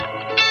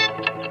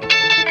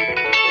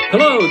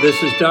Hello,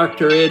 this is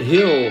Dr. Ed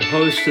Hill,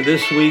 host of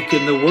This Week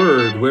in the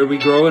Word, where we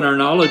grow in our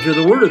knowledge of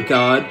the Word of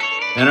God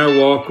and our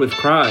walk with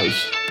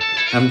Christ.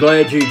 I'm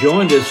glad you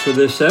joined us for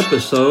this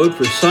episode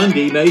for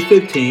Sunday, May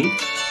 15th,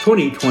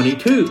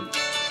 2022.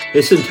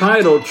 It's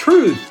entitled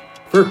Truth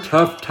for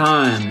Tough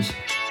Times,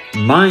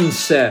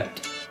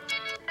 Mindset.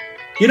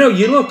 You know,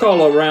 you look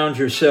all around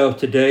yourself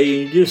today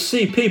and you just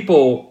see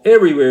people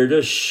everywhere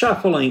just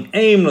shuffling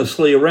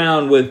aimlessly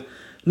around with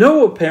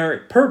no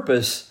apparent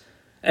purpose.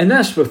 And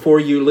that's before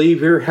you leave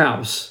your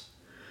house.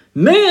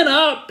 Man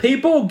up,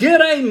 people,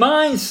 get a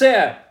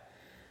mindset.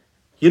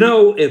 You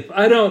know, if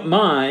I don't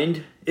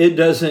mind, it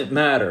doesn't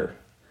matter.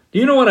 Do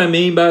you know what I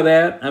mean by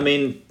that? I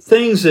mean,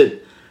 things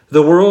that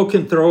the world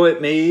can throw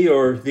at me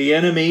or the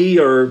enemy,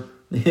 or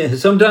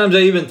sometimes I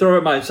even throw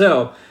at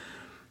myself.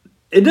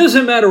 It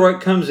doesn't matter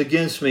what comes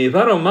against me. If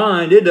I don't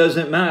mind, it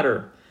doesn't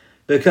matter.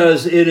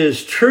 Because it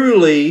is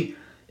truly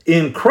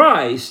in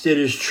Christ, it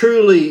is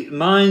truly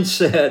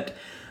mindset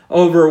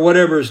over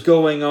whatever's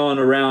going on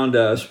around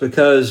us,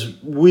 because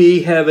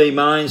we have a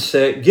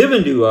mindset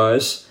given to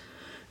us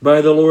by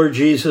the Lord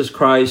Jesus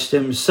Christ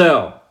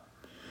himself.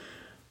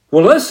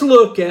 Well, let's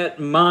look at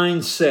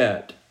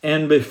mindset.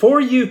 And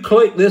before you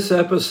click this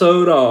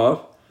episode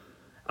off,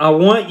 I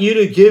want you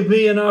to give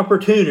me an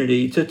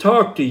opportunity to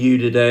talk to you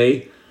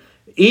today,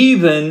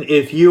 even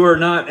if you are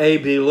not a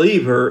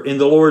believer in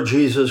the Lord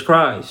Jesus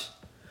Christ,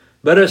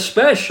 but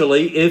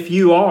especially if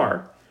you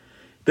are.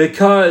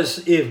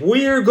 Because if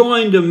we are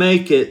going to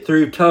make it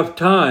through tough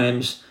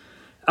times,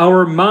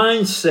 our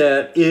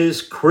mindset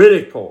is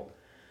critical.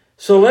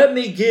 So let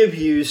me give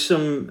you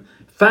some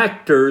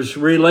factors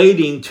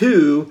relating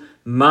to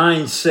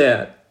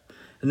mindset.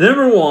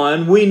 Number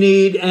one, we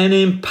need an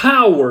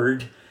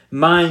empowered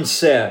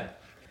mindset.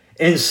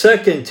 In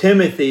 2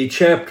 Timothy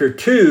chapter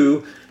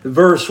 2,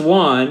 verse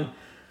 1,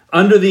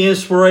 under the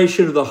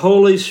inspiration of the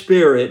Holy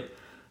Spirit,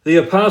 the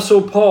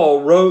Apostle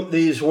Paul wrote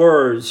these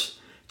words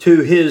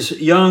to his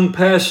young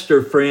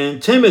pastor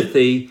friend,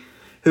 Timothy,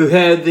 who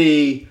had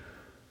the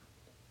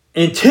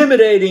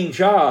intimidating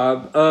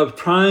job of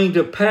trying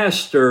to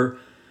pastor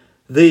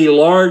the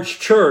large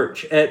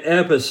church at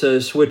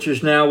Ephesus, which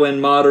is now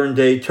in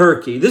modern-day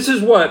Turkey. This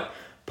is what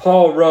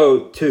Paul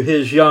wrote to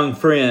his young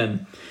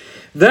friend.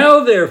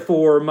 Thou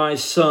therefore, my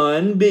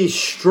son, be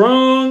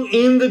strong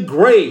in the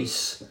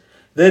grace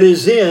that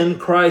is in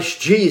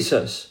Christ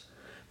Jesus.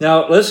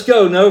 Now, let's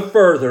go no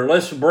further.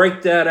 Let's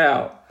break that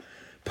out.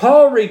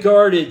 Paul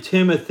regarded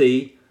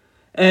Timothy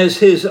as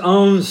his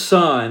own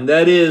son,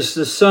 that is,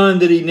 the son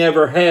that he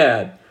never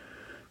had.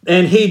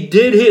 And he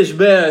did his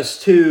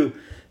best to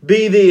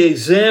be the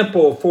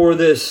example for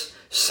this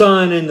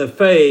son in the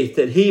faith,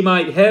 that he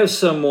might have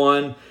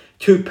someone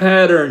to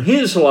pattern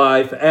his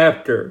life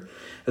after.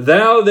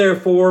 Thou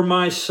therefore,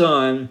 my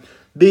son,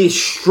 be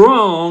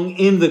strong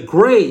in the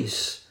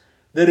grace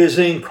that is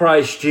in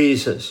Christ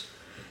Jesus.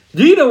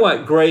 Do you know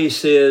what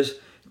grace is?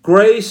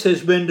 Grace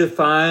has been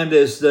defined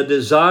as the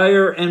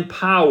desire and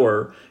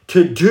power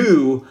to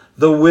do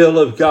the will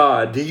of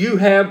God. Do you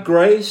have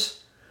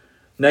grace?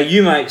 Now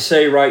you might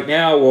say right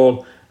now,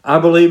 well, I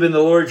believe in the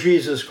Lord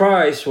Jesus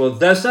Christ. Well,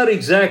 that's not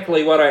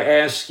exactly what I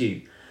asked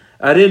you.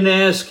 I didn't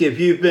ask if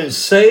you've been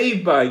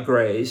saved by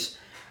grace.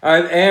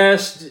 I've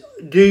asked,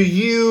 do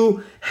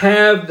you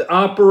have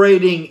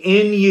operating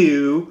in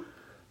you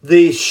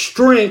the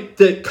strength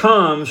that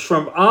comes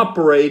from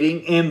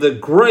operating in the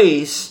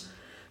grace,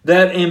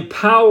 that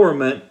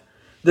empowerment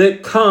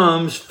that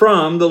comes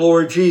from the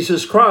Lord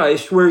Jesus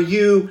Christ, where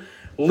you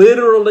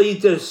literally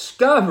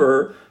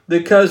discover,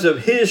 because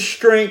of his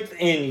strength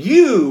in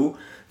you,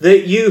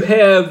 that you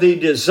have the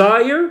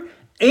desire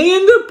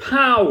and the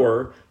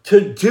power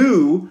to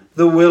do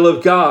the will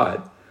of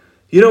God.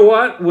 You know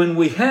what? When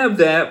we have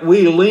that,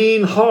 we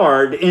lean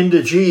hard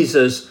into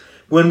Jesus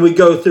when we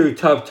go through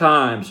tough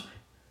times.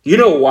 You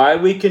know why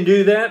we can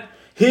do that?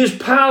 His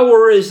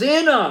power is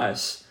in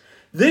us.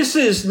 This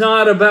is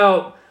not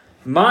about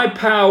my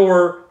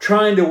power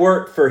trying to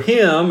work for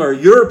him or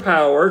your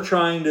power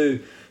trying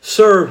to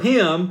serve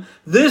him.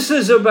 This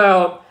is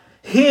about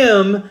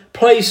him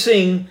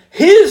placing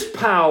his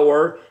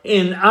power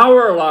in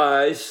our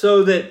lives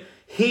so that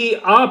he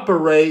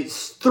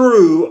operates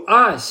through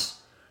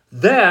us.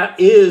 That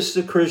is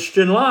the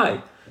Christian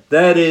life.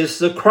 That is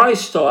the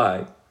Christ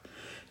life.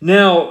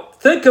 Now,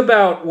 think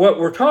about what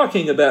we're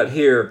talking about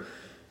here.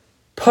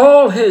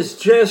 Paul has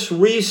just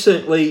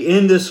recently,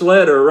 in this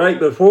letter, right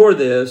before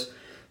this,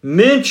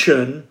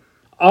 mentioned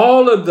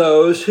all of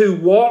those who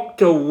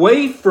walked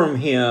away from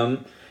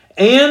him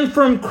and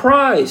from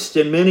Christ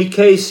in many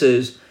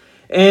cases.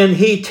 And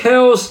he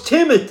tells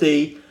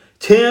Timothy,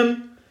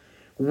 Tim,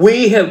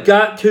 we have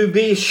got to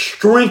be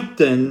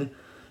strengthened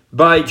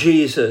by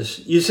Jesus.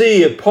 You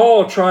see, if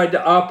Paul tried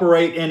to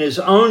operate in his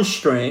own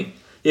strength,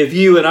 if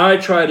you and I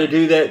try to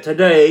do that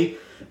today,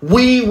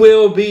 we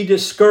will be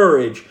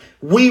discouraged.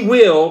 We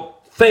will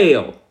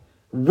fail.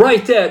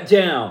 Write that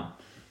down.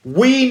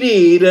 We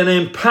need an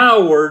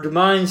empowered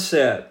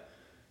mindset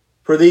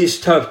for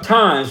these tough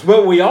times,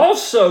 but we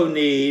also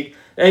need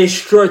a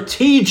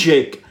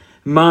strategic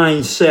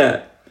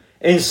mindset.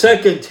 In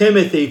 2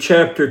 Timothy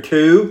chapter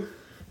 2,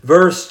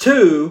 verse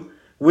 2,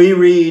 we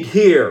read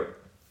here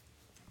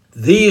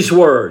these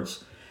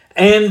words,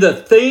 "And the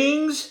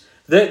things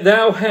that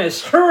thou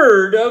hast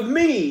heard of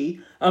me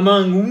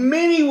among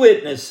many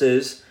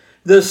witnesses,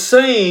 the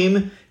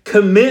same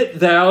commit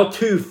thou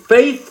to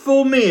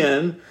faithful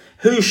men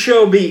who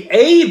shall be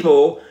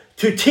able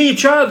to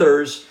teach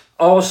others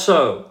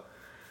also."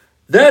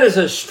 That is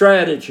a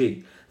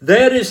strategy.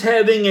 That is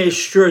having a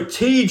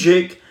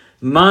strategic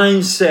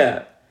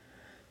mindset.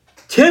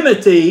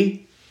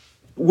 Timothy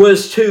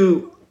was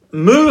to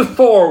move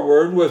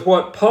forward with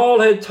what Paul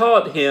had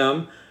taught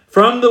him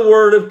from the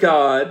Word of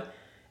God,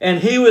 and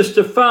he was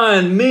to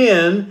find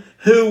men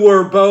who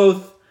were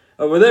both,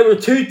 they were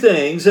two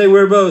things. They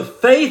were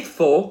both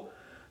faithful,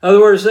 in other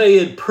words, they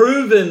had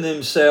proven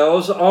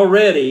themselves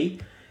already,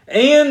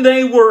 and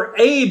they were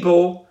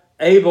able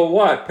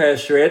what,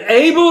 Pastor Ed?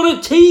 Able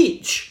to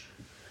teach.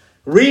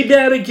 Read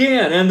that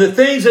again. "And the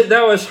things that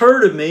thou hast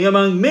heard of me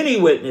among many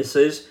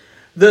witnesses,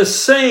 the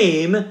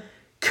same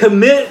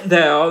commit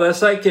thou,"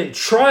 that's like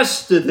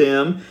entrust to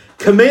them,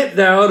 "commit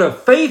thou to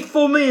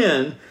faithful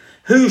men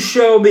who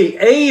shall be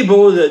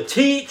able to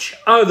teach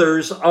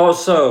others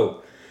also."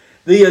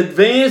 The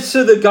advance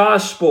of the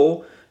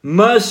gospel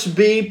must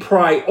be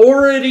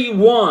priority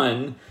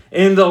one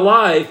in the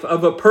life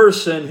of a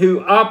person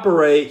who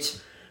operates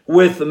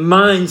with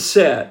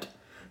mindset.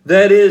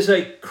 That is,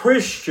 a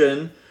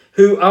Christian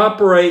who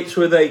operates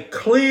with a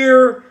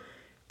clear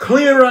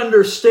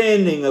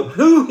understanding of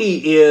who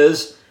he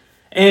is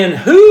and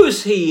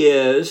whose he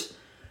is.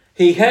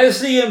 He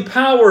has the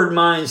empowered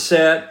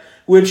mindset,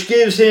 which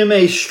gives him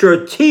a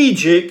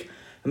strategic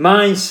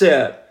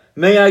mindset.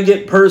 May I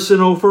get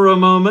personal for a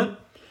moment?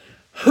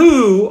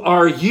 Who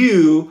are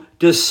you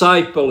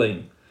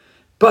discipling?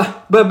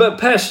 But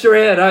Pastor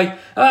Ed,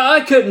 I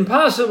couldn't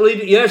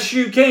possibly. Yes,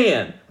 you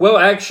can. Well,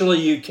 actually,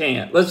 you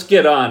can't. Let's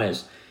get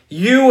honest.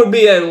 You would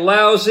be a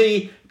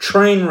lousy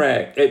train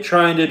wreck at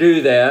trying to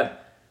do that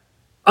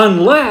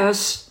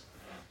unless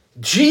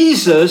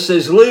Jesus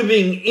is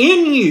living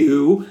in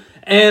you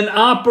and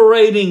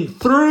operating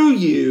through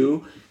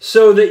you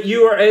so that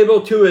you are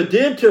able to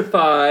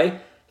identify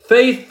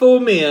faithful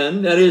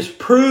men, that is,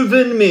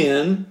 proven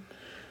men,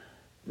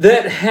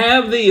 that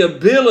have the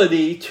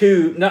ability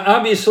to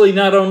obviously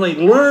not only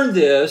learn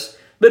this,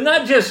 but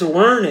not just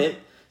learn it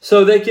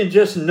so they can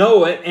just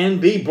know it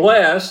and be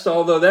blessed,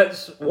 although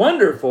that's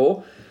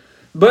wonderful,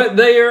 but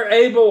they are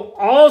able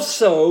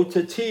also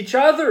to teach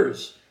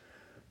others.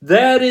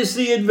 That is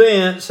the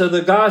advance of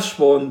the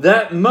gospel, and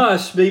that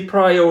must be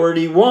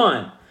priority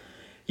one.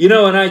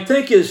 And I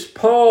think as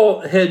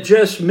Paul had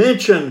just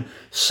mentioned,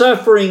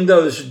 suffering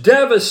those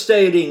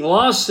devastating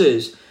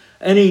losses,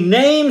 and he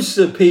names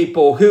the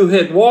people who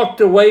had walked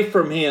away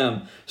from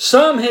him.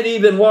 Some had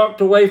even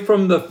walked away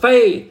from the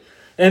faith.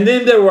 And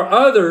then there were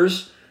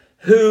others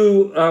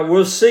who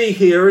we'll see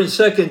here in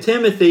 2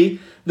 Timothy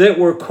that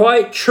were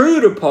quite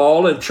true to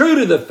Paul and true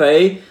to the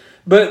faith,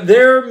 but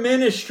their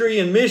ministry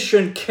and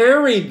mission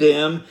carried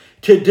them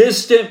to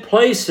distant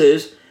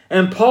places.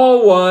 And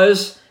Paul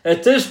was,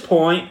 at this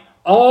point,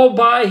 all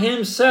by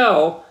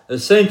himself,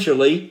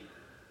 essentially,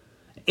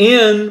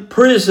 in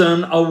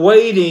prison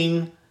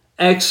awaiting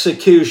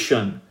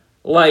execution,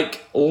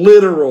 like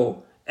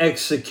literal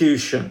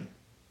execution.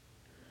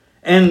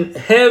 And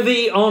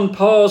heavy on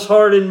Paul's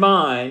heart and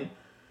mind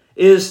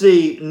is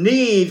the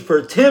need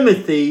for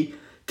Timothy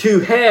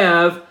to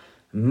have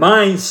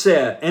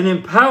mindset, an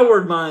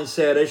empowered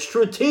mindset, a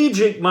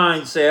strategic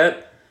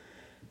mindset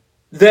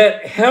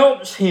that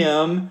helps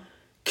him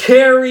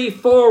carry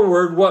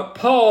forward what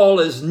Paul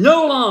is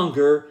no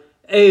longer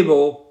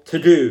able to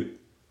do.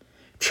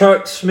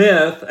 Chuck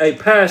Smith, a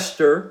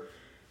pastor,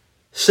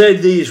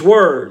 said these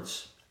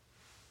words.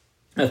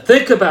 Now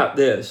think about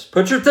this.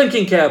 Put your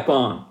thinking cap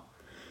on.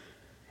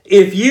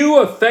 If you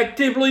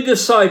effectively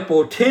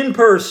disciple 10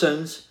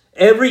 persons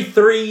every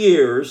 3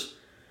 years,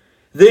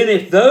 then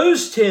if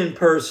those 10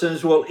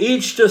 persons will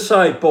each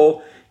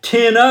disciple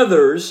 10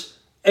 others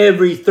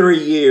every 3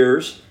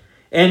 years,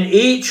 and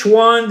each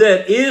one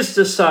that is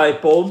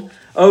discipled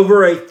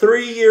over a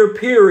 3-year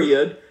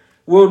period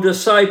will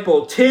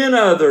disciple 10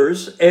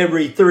 others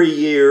every 3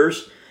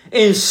 years,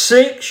 in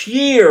 6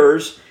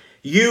 years,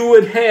 you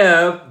would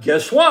have,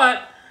 guess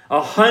what?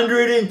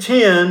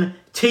 110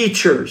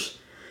 teachers.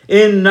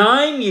 In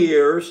 9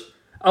 years,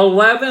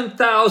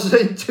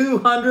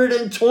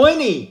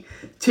 11,220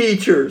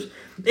 teachers.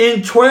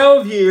 In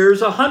 12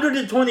 years,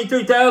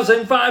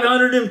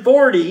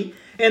 123,540.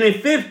 And in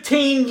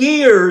 15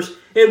 years,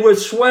 it would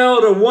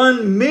swell to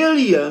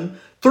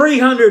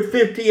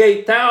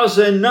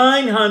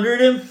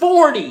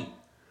 1,358,940.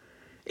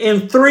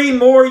 In 3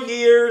 more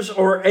years,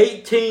 or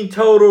 18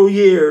 total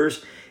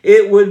years,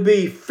 it would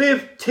be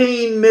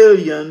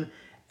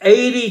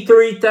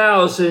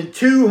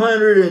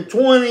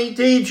 15,083,220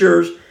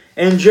 teachers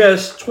in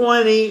just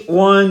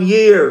 21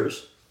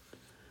 years.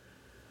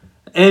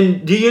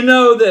 And do you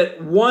know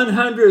that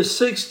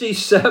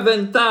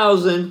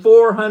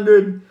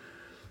 167,400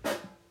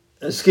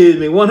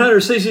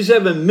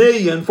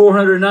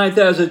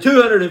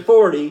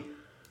 167,409,240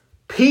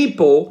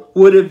 people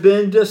would have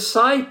been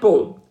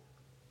discipled.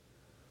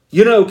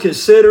 You know,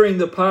 considering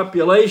the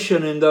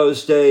population in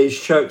those days,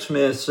 Chuck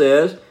Smith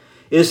says,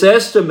 it's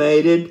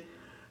estimated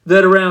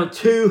that around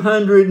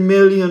 200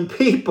 million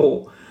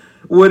people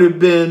would have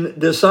been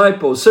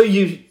disciples. So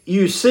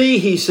you see,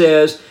 he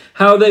says,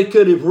 how they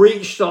could have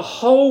reached the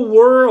whole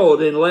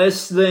world in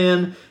less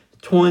than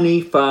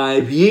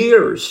 25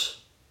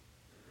 years.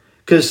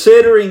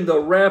 Considering the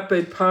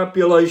rapid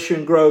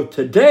population growth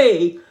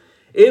today,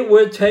 it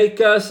would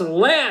take us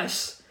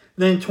less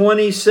than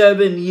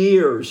 27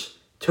 years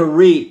to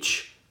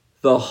reach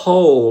the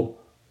whole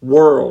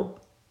world.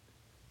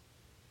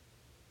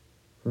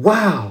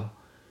 Wow.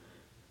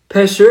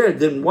 Pastor Ed,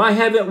 then why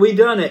haven't we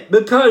done it?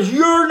 Because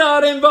you're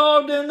not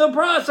involved in the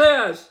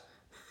process.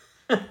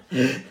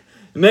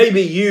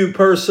 Maybe you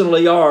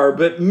personally are,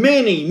 but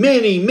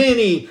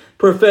many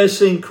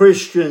professing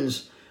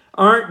Christians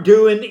aren't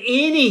doing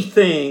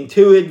anything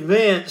to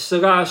advance the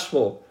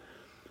gospel.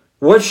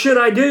 What should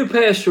I do,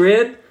 Pastor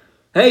Ed?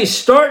 Hey,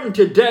 starting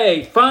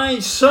today,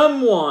 find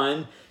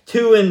someone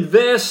to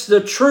invest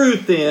the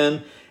truth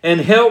in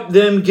and help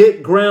them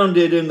get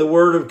grounded in the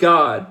Word of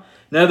God.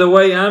 Now, the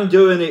way I'm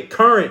doing it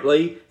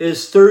currently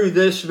is through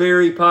this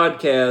very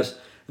podcast,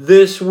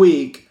 This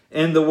Week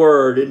in the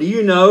Word. And do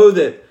you know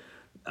that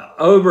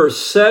over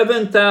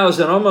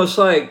 7,000, almost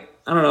like,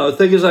 I don't know, I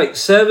think it's like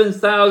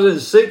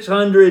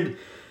 7,600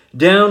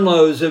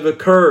 downloads have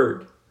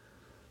occurred.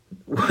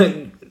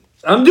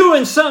 I'm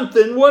doing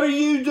something. What are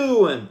you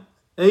doing?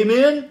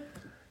 Amen?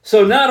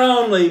 So not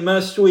only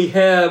must we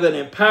have an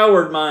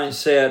empowered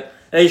mindset,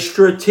 a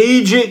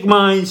strategic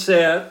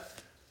mindset,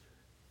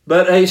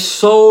 but a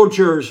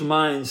soldier's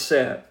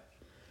mindset.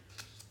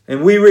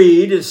 And we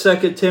read in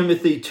 2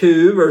 Timothy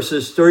 2,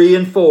 verses 3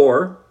 and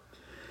 4,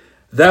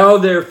 Thou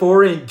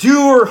therefore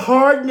endure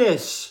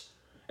hardness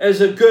as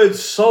a good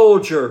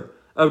soldier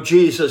of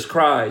Jesus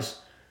Christ.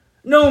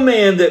 No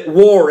man that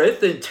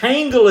warreth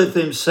entangleth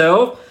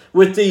himself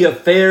with the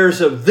affairs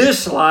of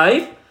this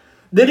life,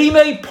 that he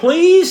may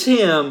please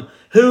him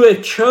who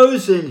hath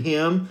chosen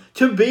him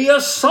to be a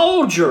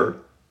soldier.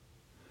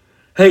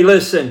 Hey,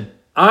 listen,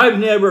 I've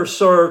never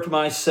served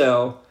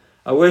myself.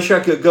 I wish I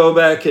could go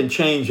back and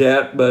change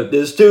that, but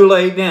it's too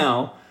late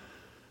now.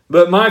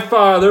 But my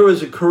father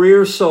was a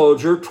career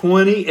soldier,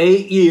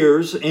 28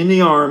 years in the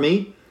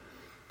Army.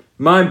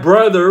 My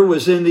brother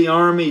was in the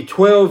Army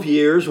 12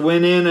 years,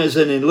 went in as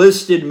an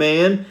enlisted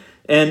man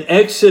and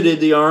exited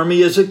the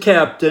Army as a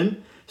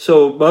captain.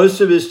 So most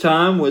of his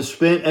time was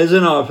spent as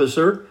an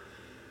officer.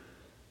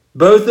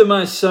 Both of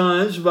my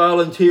sons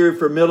volunteered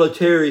for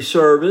military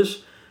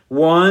service.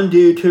 One,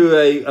 due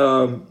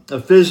to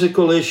a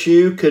physical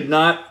issue, could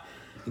not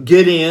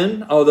get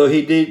in, although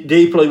he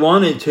deeply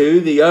wanted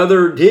to. The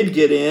other did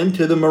get in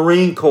to the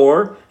Marine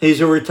Corps. He's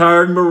a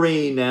retired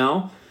Marine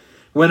now.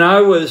 When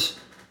I was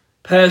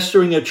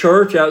pastoring a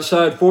church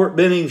outside Fort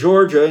Benning,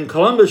 Georgia, in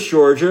Columbus,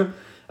 Georgia,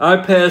 I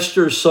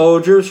pastored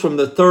soldiers from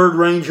the 3rd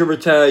Ranger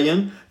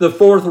Battalion, the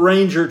 4th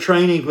Ranger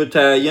Training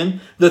Battalion,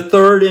 the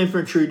 3rd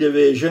Infantry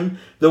Division,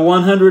 the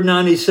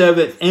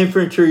 197th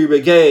Infantry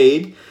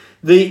Brigade,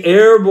 the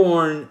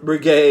Airborne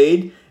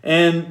Brigade,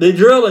 and the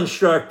drill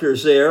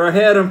instructors there. I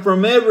had them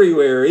from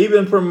everywhere,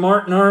 even from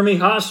Martin Army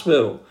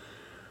Hospital.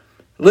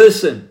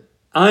 Listen,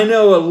 I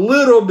know a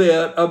little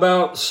bit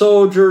about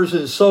soldiers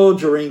and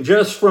soldiering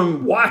just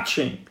from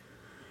watching.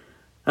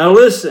 Now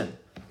listen,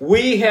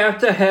 we have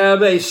to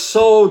have a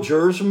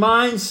soldier's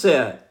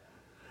mindset.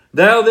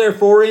 Thou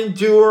therefore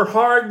endure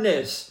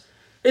hardness.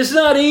 It's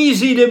not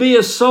easy to be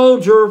a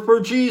soldier for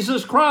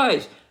Jesus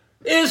Christ.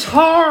 It's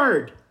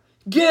hard.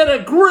 Get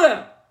a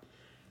grip.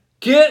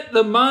 Get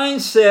the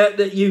mindset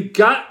that you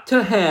got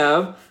to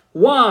have.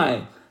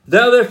 Why?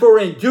 Thou therefore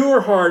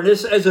endure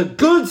hardness as a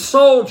good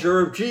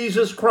soldier of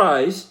Jesus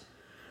Christ.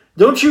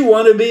 Don't you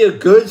want to be a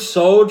good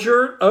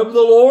soldier of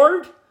the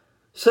Lord?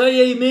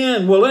 Say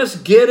amen. Well, let's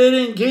get it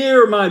in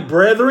gear, my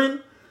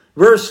brethren.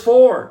 Verse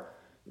 4.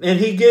 And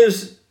he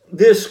gives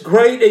this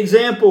great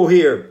example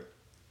here.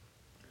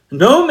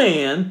 No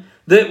man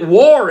that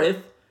warreth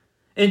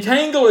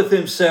entangleth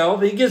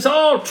himself. He gets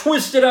all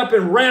twisted up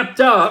and wrapped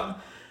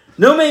up.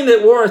 No man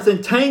that warreth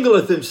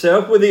entangleth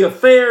himself with the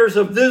affairs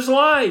of this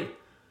life.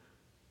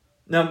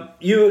 Now,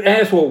 you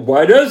ask, well,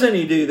 why doesn't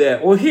he do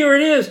that? Well, here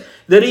it is,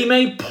 that he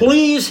may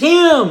please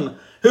him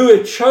who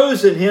hath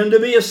chosen him to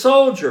be a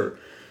soldier.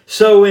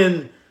 So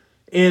in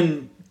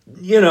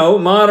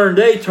modern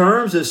day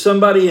terms, if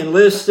somebody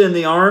enlists in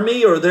the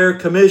Army or they're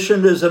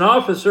commissioned as an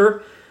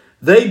officer,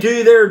 they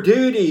do their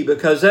duty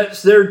because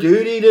that's their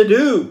duty to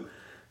do.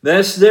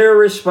 That's their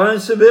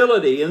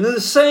responsibility. And in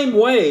the same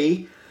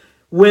way,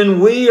 when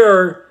we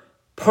are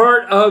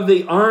part of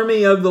the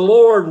army of the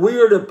Lord, we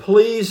are to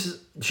please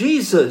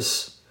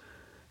Jesus.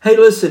 Hey,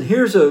 listen,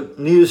 here's a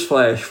news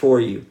flash for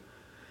you.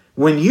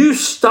 When you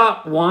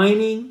stop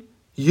whining,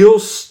 you'll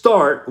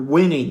start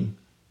winning.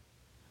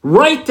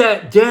 Write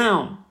that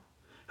down.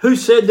 Who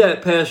said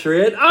that, Pastor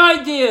Ed?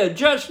 I did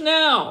just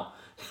now.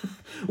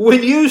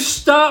 When you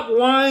stop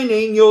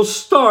whining, you'll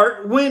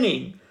start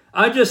winning.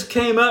 I just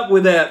came up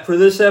with that for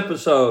this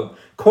episode.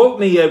 Quote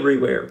me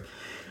everywhere.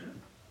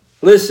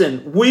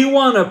 Listen, we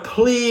want to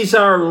please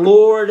our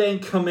Lord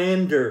and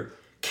Commander,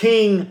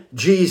 King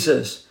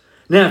Jesus.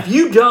 Now, if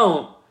you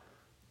don't,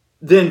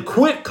 then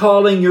quit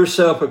calling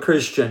yourself a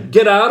Christian.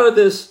 Get out of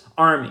this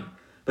army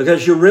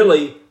because you're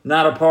really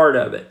not a part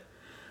of it.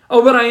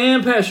 Oh, but I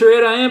am, Pastor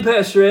Ed, I am,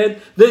 Pastor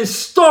Ed. Then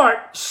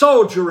start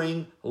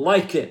soldiering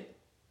like it.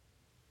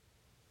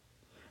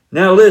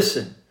 Now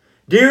listen,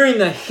 during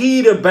the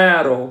heat of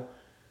battle,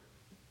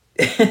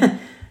 can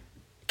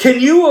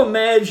you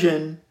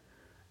imagine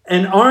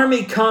an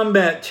Army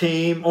combat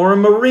team or a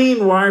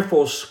Marine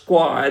rifle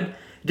squad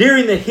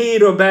during the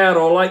heat of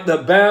battle, like the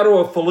Battle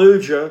of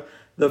Fallujah,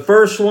 the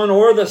first one,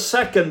 or the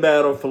second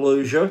Battle of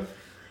Fallujah?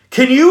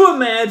 Can you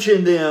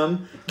imagine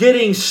them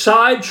getting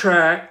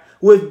sidetracked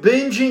with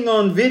binging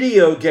on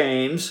video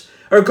games,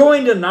 or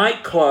going to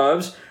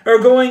nightclubs, or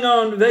going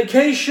on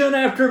vacation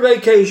after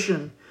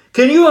vacation?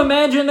 Can you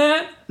imagine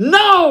that?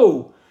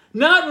 No!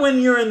 Not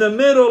when you're in the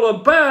middle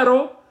of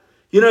battle.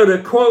 You know,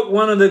 to quote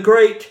one of the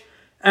great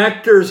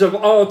actors of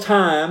all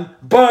time,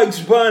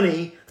 Bugs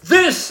Bunny,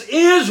 this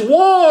is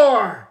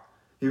war!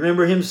 You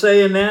remember him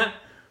saying that?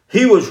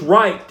 He was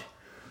right.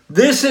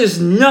 This is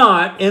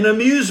not an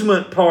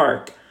amusement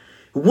park.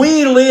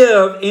 We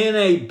live in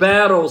a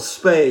battle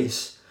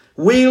space.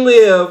 We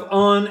live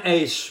on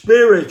a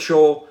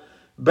spiritual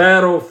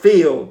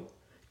battlefield.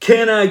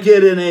 Can I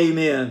get an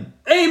amen?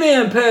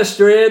 Amen,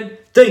 Pastor Ed.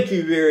 Thank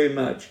you very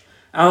much.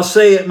 I'll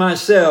say it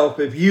myself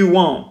if you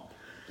won't.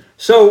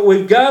 So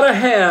we've got to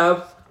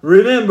have,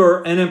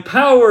 remember, an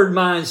empowered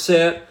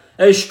mindset,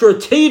 a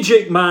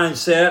strategic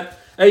mindset,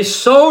 a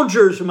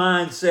soldier's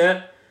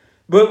mindset,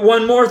 but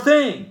one more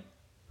thing,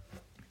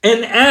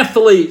 an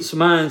athlete's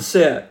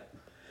mindset.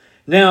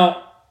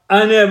 Now,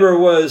 I never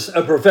was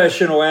a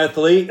professional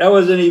athlete. I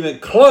wasn't even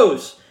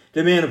close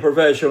to being a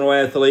professional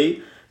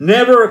athlete.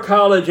 Never a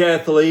college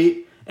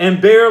athlete, and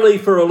barely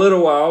for a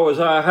little while was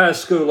I a high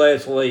school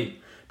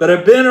athlete. But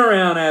I've been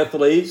around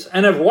athletes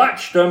and I've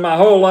watched them my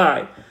whole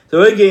life.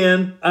 So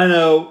again, I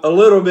know a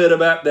little bit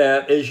about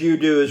that as you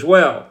do as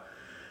well.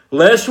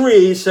 Let's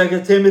read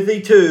 2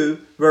 Timothy 2,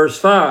 verse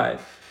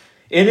 5.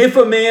 And if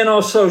a man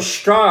also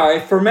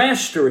strive for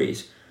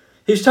masteries.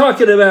 He's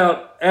talking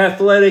about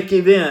athletic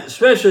events,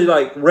 especially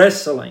like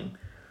wrestling.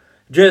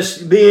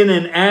 Just being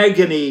in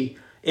agony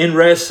in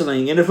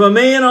wrestling. And if a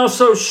man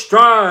also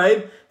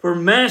strive for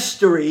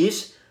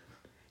masteries,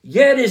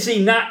 yet is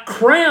he not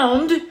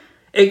crowned,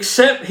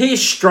 except he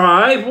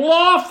strive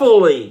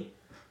lawfully.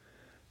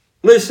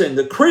 Listen,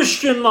 the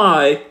Christian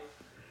life,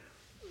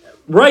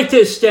 write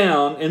this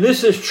down, and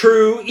this is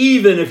true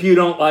even if you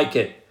don't like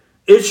it.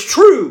 It's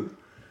true.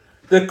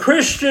 The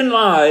Christian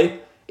life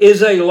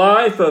is a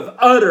life of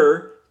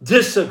utter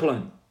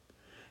discipline.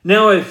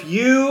 Now, if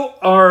you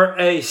are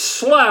a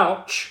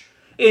slouch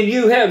and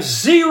you have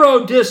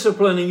zero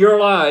discipline in your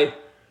life,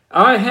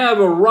 I have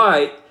a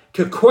right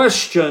to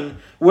question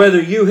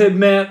whether you have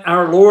met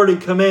our Lord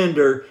and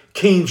Commander,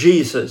 King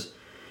Jesus.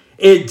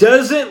 It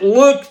doesn't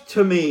look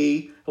to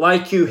me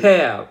like you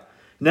have.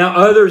 Now,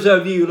 others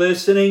of you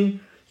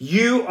listening,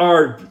 you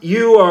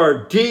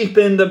are deep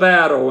in the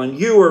battle and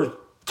you are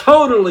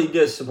totally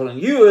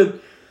disciplined. You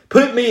would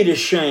put me to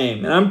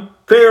shame, and I'm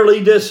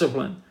fairly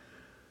disciplined.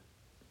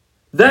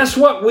 That's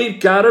what we've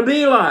got to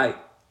be like.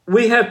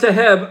 We have to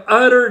have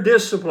utter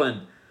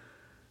discipline.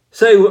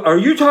 Say, are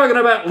you talking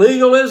about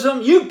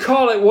legalism? You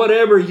call it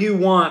whatever you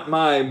want,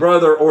 my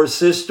brother or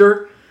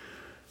sister.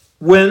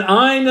 When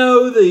I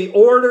know the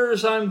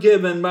orders I'm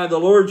given by the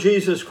Lord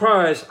Jesus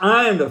Christ,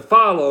 I am to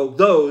follow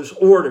those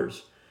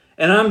orders.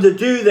 And I'm to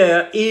do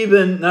that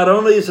even not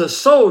only as a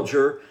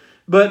soldier,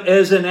 but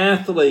as an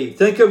athlete.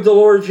 Think of the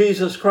Lord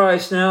Jesus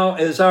Christ now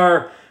as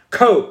our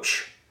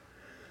coach.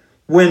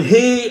 When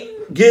He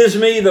gives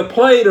me the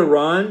play to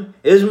run,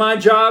 it's my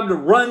job to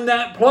run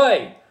that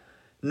play.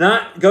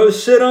 Not go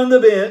sit on the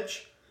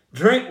bench,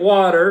 drink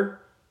water,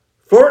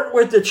 flirt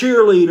with the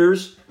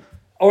cheerleaders,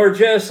 or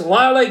just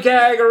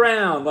lollygag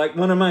around like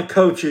one of my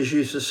coaches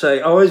used to say.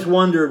 I always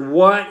wondered,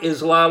 what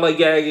is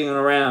lollygagging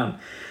around?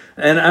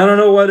 And I don't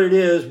know what it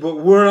is, but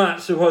we're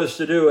not supposed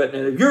to do it.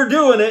 And if you're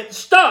doing it,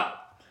 stop.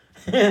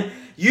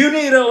 You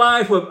need a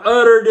life of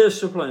utter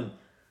discipline.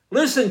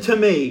 Listen to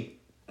me.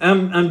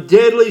 I'm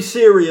deadly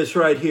serious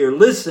right here.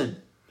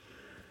 Listen.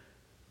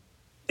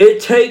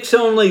 It takes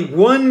only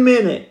 1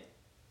 minute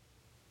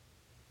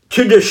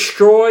to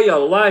destroy a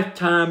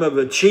lifetime of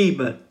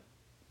achievement.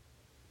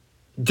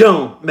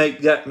 Don't make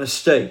that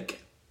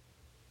mistake.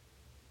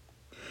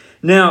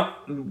 Now,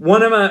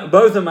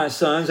 both of my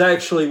sons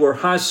actually were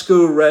high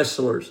school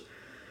wrestlers.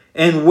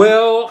 And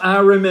well, I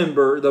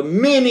remember the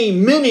many,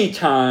 many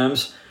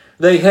times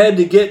they had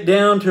to get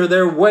down to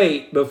their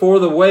weight before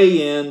the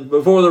weigh-in,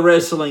 before the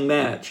wrestling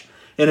match.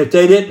 And if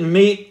they didn't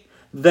meet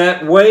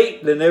that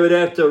weight, then they would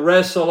have to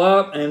wrestle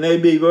up, and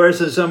they'd be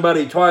wrestling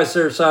somebody twice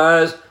their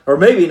size, or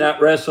maybe not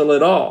wrestle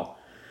at all.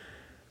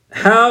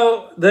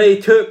 how they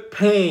took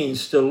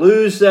pains to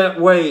lose that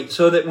weight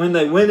so that when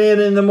they went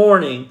in the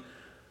morning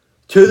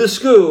to the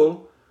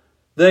school,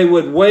 they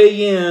would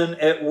weigh in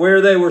at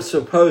where they were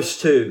supposed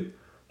to.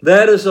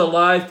 That is a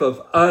life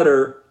of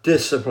utter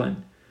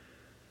discipline.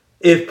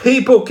 If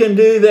people can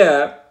do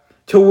that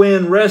to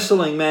win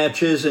wrestling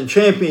matches and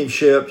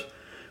championships,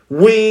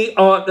 we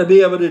ought to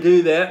be able to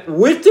do that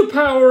with the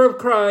power of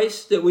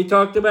Christ that we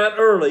talked about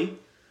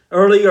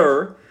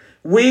earlier.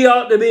 We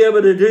ought to be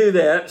able to do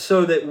that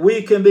so that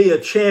we can be a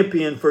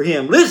champion for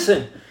Him.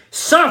 Listen,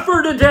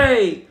 suffer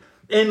today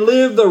and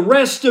live the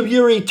rest of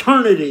your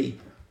eternity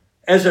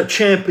as a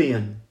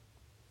champion.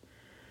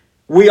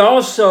 We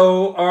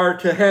also are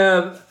to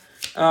have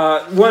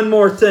one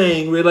more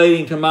thing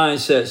relating to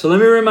mindset. So let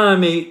me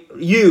remind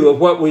you of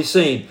what we've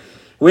seen.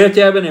 We have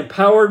to have an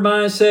empowered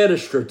mindset, a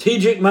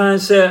strategic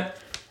mindset,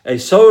 a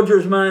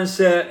soldier's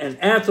mindset, an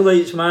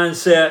athlete's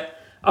mindset,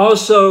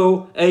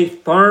 also a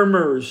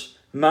farmer's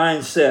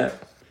mindset.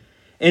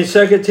 In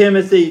 2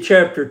 Timothy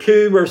chapter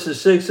 2, verses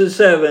 6 and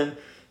 7,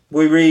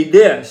 we read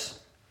this.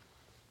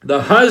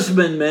 The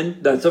husbandman,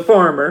 that's a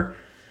farmer,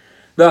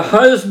 the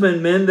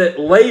husbandman that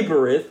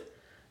laboreth,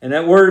 and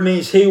that word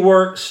means he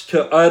works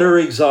to utter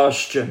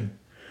exhaustion.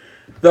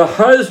 The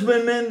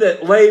husbandman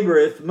that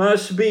laboreth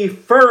must be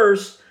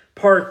first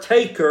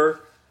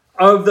partaker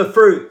of the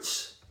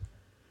fruits.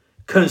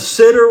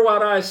 Consider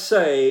what I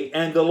say,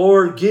 and the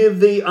Lord give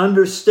thee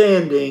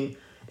understanding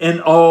in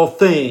all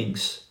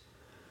things.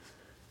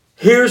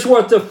 Here's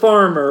what the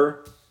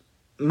farmer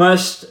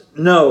must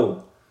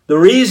know. The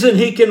reason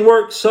he can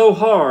work so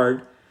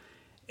hard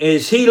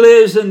is he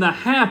lives in the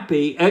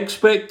happy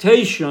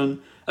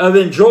expectation of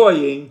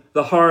enjoying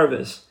the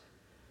harvest.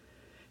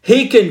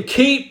 He can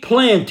keep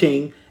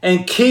planting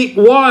and keep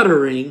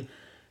watering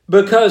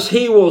because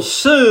he will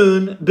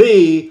soon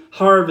be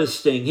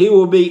harvesting. He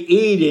will be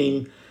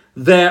eating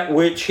that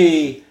which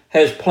he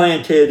has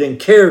planted and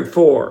cared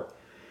for.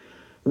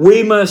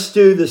 We must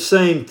do the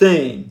same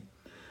thing.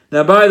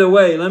 Now, by the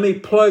way, let me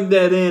plug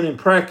that in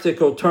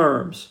practical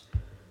terms.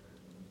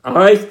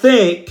 I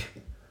think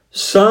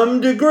some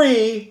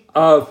degree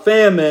of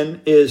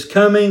famine is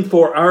coming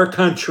for our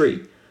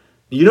country.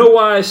 You know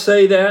why I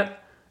say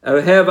that?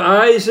 I have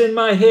eyes in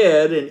my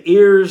head and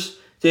ears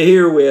to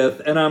hear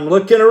with, and I'm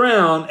looking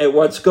around at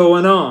what's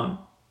going on.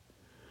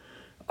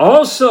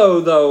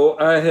 Also, though,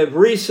 I have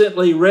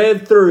recently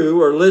read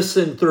through or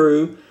listened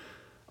through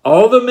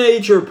all the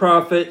major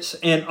prophets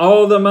and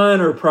all the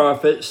minor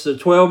prophets, the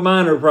 12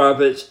 minor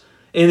prophets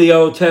in the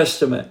Old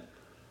Testament.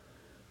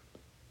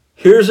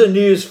 Here's a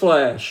news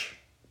flash.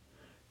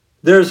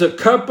 There's a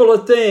couple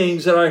of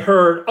things that I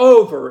heard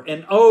over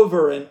and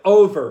over and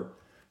over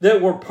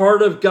that were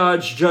part of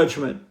God's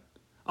judgment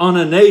on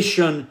a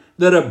nation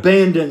that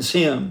abandons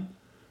Him.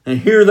 And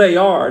here they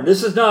are.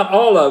 This is not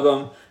all of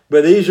them,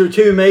 but these are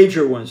two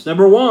major ones.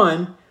 Number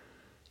one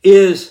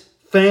is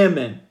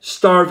famine,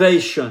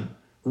 starvation,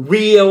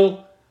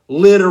 real,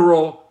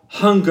 literal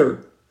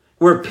hunger,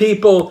 where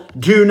people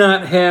do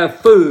not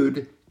have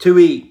food to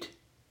eat.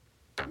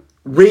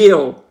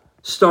 Real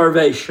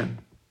starvation.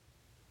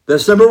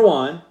 That's number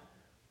one.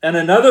 And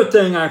another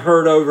thing I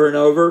heard over and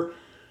over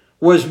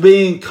was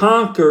being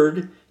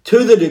conquered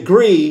to the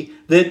degree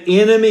that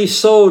enemy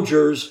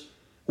soldiers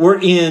were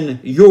in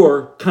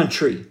your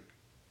country.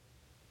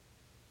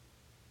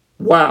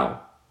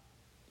 Wow.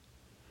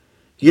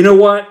 You know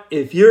what?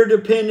 If you're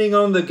depending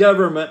on the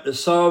government to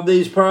solve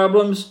these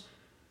problems,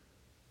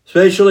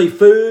 especially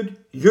food,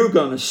 you're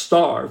going to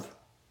starve.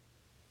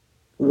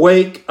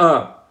 Wake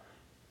up.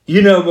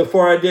 You know,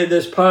 before I did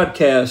this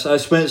podcast, I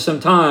spent some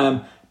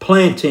time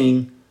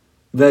planting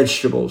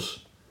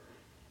vegetables.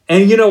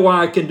 And you know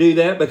why I can do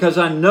that? Because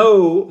I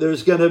know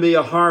there's going to be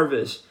a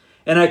harvest.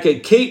 And I can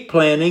keep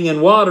planting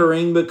and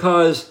watering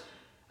because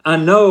I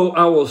know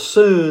I will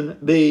soon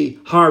be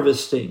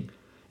harvesting.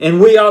 And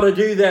we ought to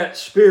do that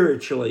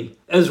spiritually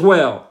as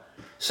well.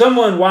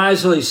 Someone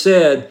wisely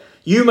said,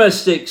 you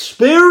must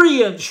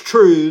experience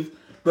truth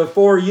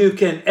before you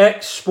can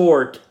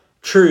export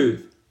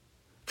truth.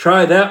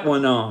 Try that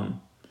one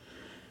on.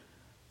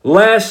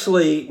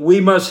 Lastly,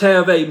 we must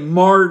have a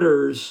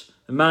martyr's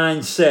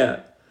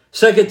mindset.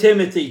 2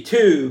 Timothy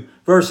 2,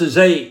 verses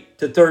 8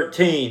 to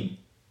 13.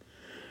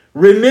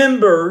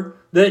 Remember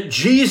that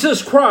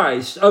Jesus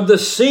Christ of the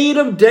seed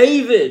of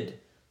David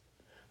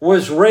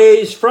was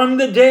raised from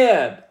the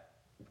dead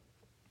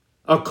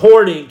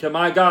according to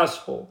my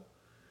gospel.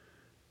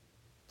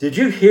 Did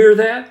you hear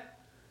that?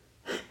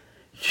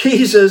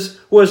 Jesus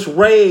was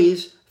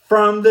raised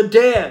from the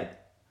dead.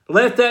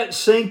 Let that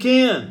sink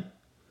in.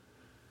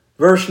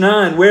 Verse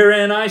 9,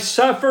 wherein I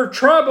suffer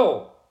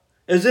trouble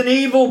as an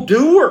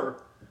evildoer,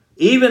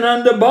 even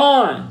unto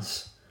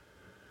bonds.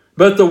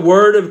 But the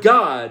word of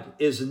God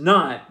is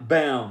not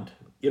bound.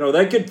 You know,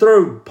 they could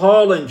throw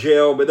Paul in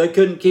jail, but they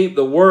couldn't keep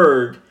the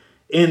word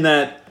in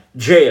that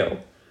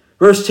jail.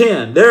 Verse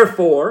 10,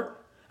 therefore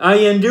I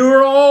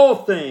endure all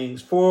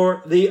things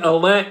for the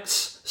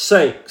elect's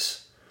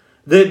sakes,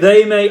 that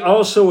they may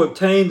also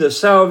obtain the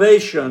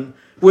salvation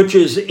which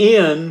is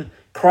in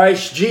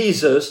Christ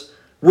Jesus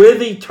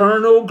with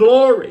eternal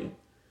glory.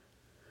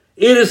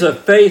 It is a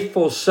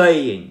faithful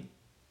saying.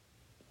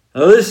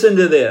 Now listen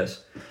to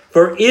this.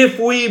 For if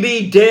we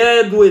be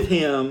dead with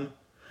him,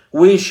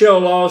 we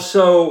shall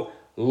also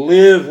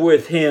live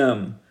with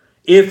him.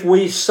 If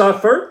we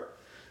suffer,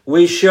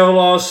 we shall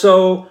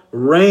also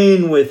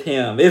reign with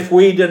him. If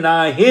we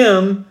deny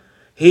him,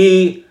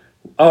 he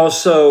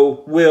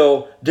also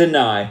will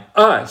deny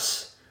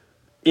us.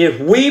 If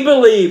we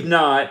believe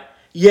not,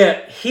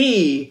 yet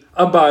he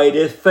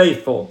abideth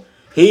faithful.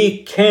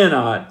 He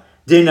cannot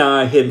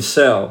deny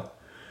himself.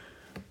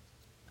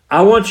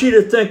 I want you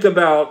to think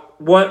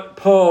about what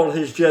Paul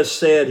has just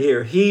said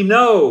here. He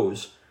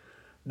knows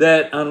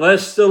that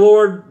unless the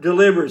Lord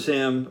delivers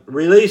him,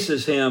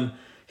 releases him,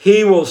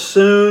 he will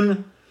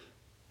soon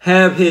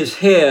have his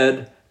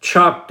head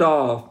chopped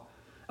off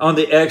on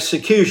the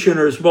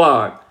executioner's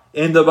block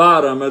in the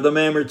bottom of the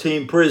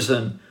Mamertine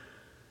prison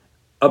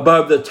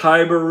above the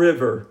Tiber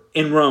River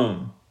in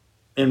Rome.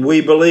 And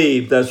we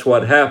believe that's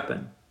what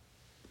happened.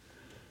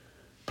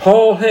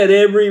 Paul had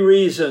every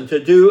reason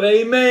to do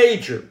a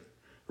major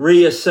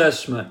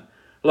reassessment.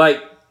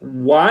 Like,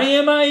 why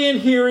am I in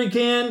here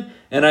again?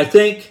 And I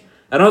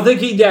don't think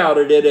he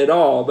doubted it at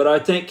all, but I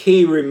think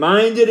he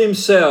reminded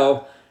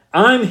himself,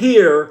 I'm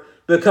here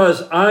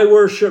because I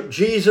worship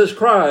Jesus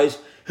Christ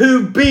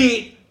who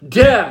beat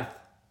death.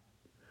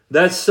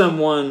 That's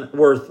someone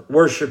worth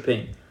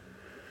worshiping.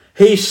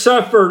 He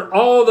suffered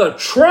all the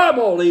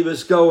trouble he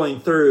was going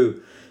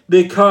through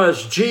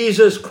because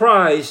Jesus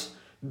Christ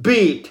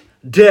beat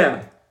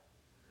death.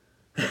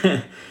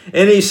 And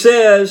he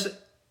says,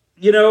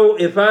 you know,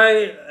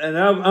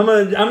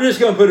 I'm just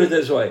going to put it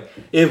this way.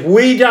 If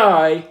we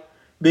die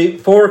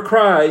before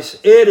Christ,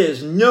 it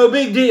is no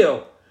big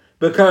deal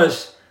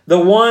because the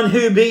one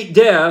who beat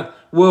death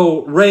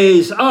will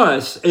raise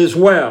us as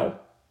well.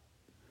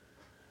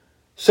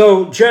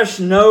 So just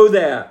know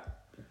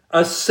that.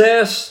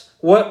 Assess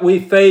what we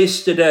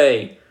face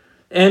today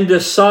and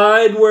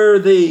decide where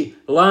the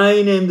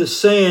line in the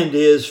sand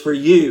is for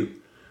you.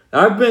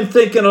 I've been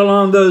thinking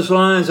along those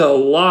lines a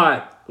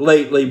lot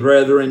lately,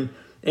 brethren,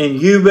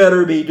 and you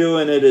better be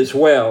doing it as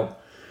well.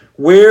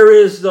 Where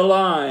is the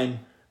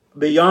line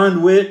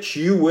beyond which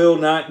you will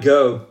not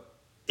go,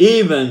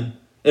 even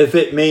if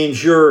it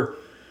means your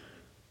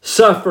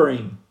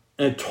suffering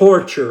and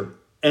torture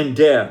and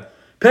death?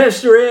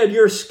 Pastor Ed,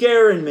 you're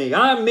scaring me.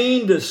 I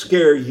mean to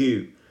scare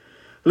you.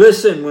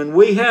 Listen, when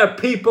we have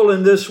people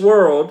in this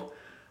world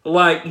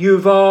like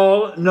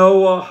Yuval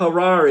Noah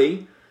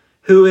Harari,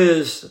 who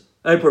is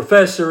a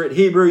professor at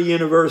Hebrew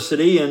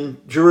University in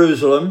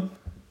Jerusalem,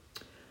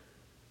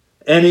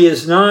 and he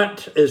is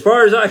not, as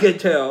far as I can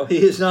tell, he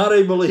is not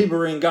a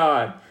believer in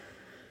God.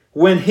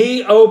 When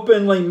he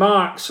openly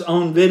mocks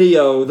on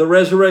video the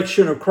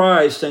resurrection of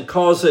Christ and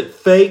calls it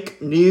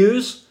fake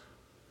news,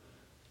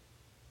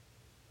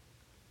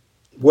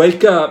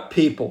 wake up,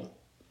 people,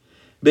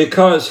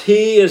 because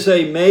he is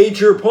a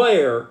major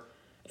player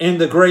in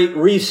the great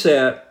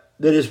reset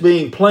that is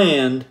being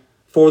planned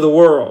for the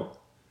world.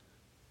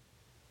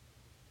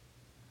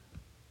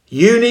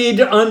 You need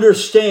to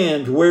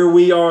understand where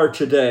we are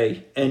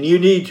today, and you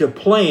need to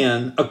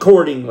plan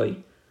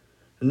accordingly.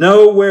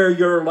 Know where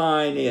your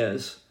line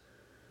is.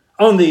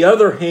 On the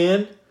other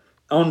hand,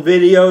 on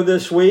video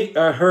this week,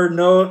 I heard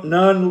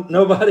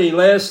nobody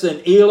less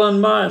than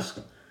Elon Musk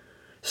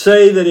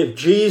say that if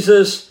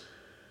Jesus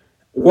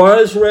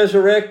was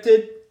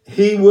resurrected,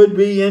 he would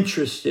be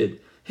interested.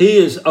 He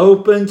is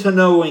open to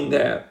knowing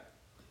that.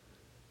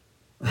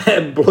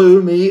 That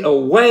blew me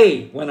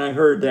away when I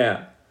heard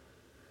that.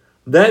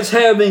 That's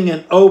having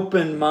an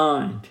open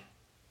mind.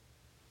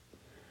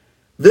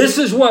 This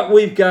is what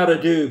we've got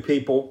to do,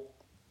 people.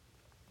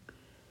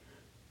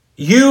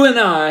 You and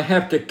I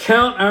have to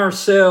count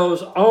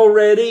ourselves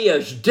already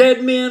as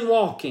dead men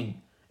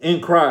walking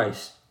in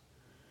Christ.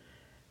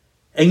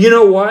 And you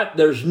know what?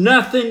 There's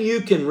nothing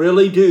you can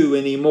really do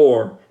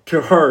anymore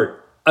to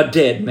hurt a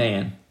dead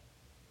man.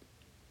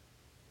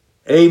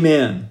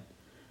 Amen.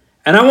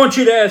 And I want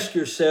you to ask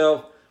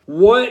yourself,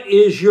 what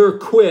is your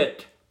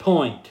quit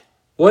point?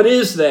 What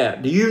is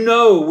that? Do you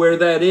know where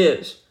that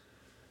is?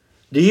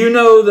 Do you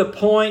know the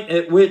point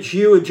at which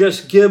you would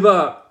just give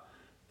up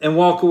and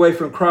walk away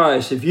from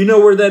Christ? If you know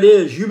where that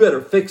is, you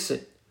better fix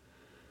it.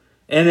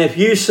 And if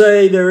you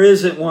say there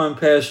isn't one,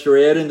 Pastor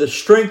Ed, in the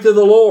strength of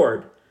the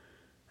Lord,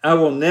 I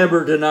will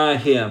never deny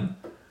him,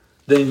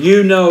 then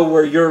you know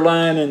where your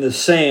line in the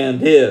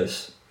sand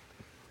is.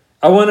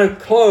 I want to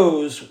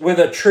close with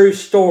a true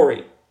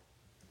story.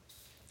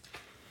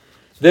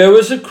 There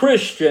was a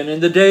Christian in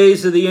the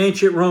days of the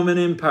ancient Roman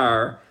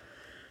Empire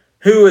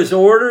who was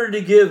ordered to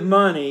give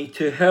money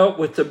to help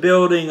with the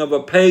building of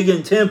a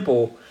pagan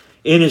temple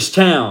in his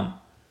town.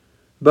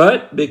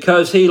 But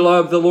because he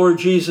loved the Lord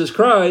Jesus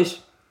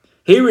Christ,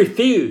 he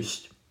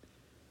refused.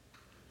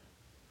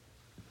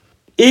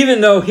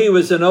 Even though he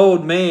was an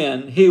old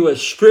man, he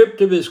was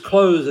stripped of his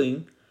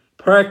clothing,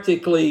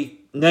 practically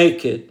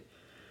naked.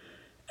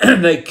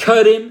 They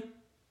cut him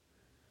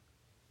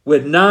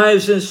with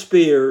knives and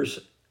spears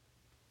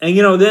And,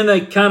 then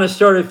they kind of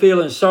started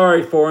feeling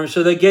sorry for him,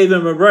 so they gave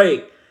him a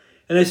break.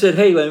 And they said,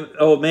 hey,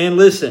 old man,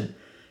 listen,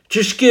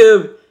 just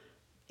give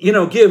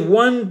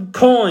 1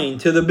 coin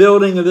to the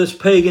building of this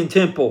pagan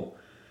temple.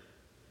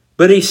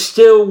 But he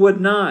still would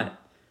not.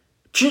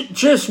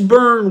 Just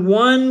burn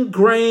 1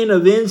 grain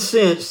of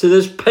incense to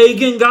this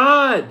pagan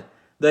god,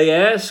 they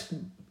asked,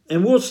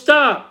 and we'll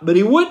stop. But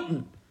he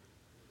wouldn't.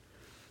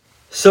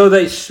 So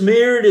they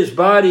smeared his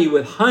body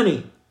with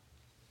honey.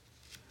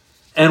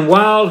 And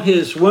while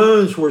his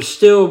wounds were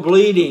still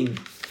bleeding,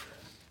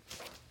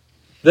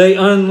 they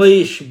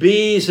unleashed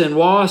bees and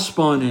wasps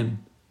on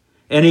him,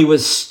 and he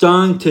was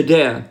stung to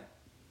death.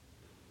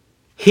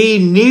 He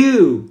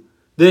knew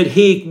that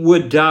he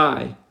would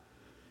die,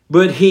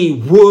 but he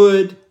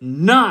would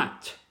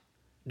not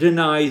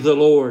deny the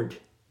Lord.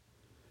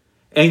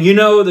 And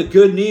the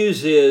good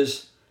news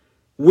is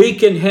we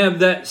can have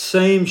that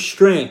same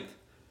strength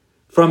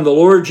from the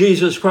Lord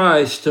Jesus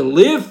Christ to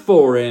live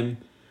for him,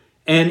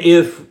 and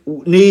if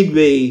need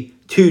be,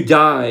 to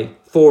die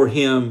for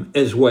him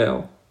as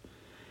well.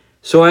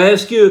 So I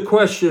ask you a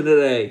question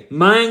today.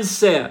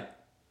 Mindset.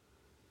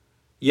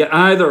 You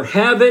either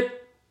have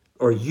it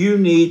or you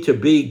need to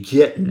be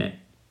getting it.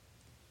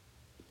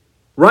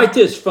 Write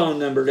this phone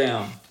number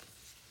down.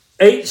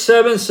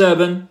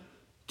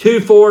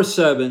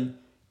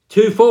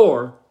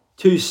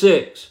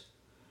 877-247-2426.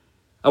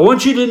 I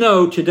want you to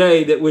know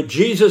today that with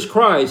Jesus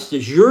Christ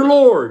as your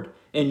Lord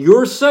and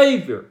your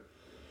Savior,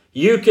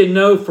 you can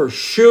know for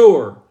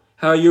sure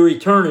how your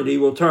eternity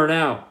will turn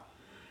out.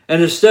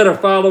 And instead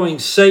of following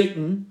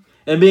Satan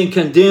and being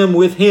condemned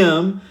with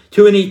him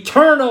to an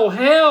eternal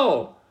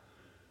hell,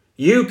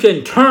 you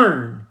can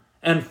turn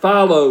and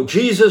follow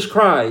Jesus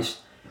Christ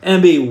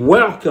and be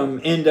welcome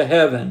into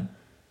heaven.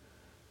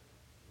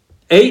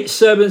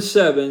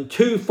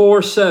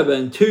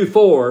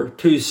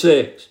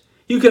 877-247-2426.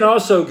 You can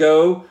also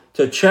go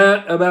to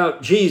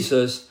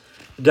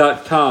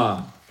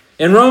chataboutjesus.com.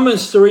 In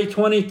Romans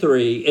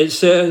 3:23, it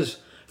says,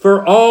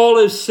 "For all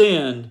have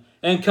sinned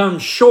and come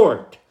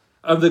short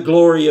of the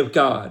glory of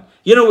God."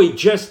 We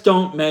just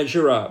don't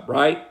measure up,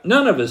 right?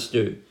 None of us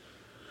do.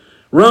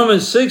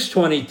 Romans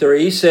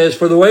 6:23 says,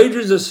 "For the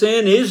wages of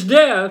sin is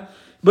death,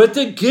 but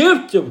the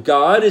gift of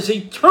God is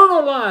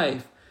eternal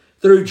life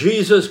through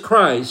Jesus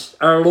Christ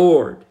our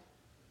Lord."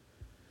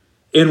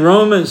 In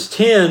Romans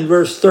 10,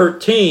 verse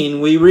 13,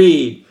 we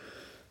read,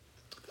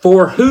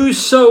 "For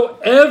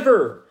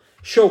whosoever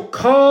shall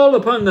call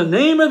upon the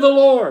name of the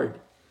Lord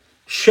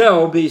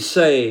shall be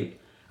saved."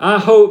 I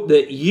hope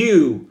that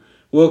you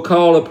will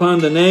call upon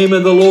the name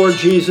of the Lord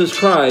Jesus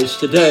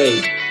Christ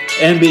today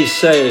and be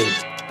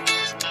saved.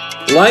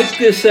 Like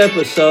this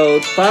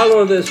episode,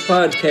 follow this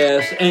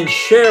podcast, and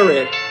share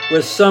it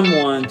with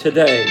someone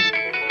today.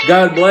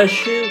 God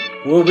bless you.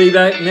 We'll be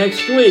back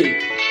next week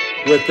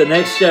with the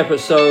next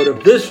episode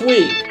of This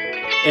Week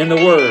in the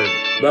Word.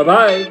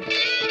 Bye-bye.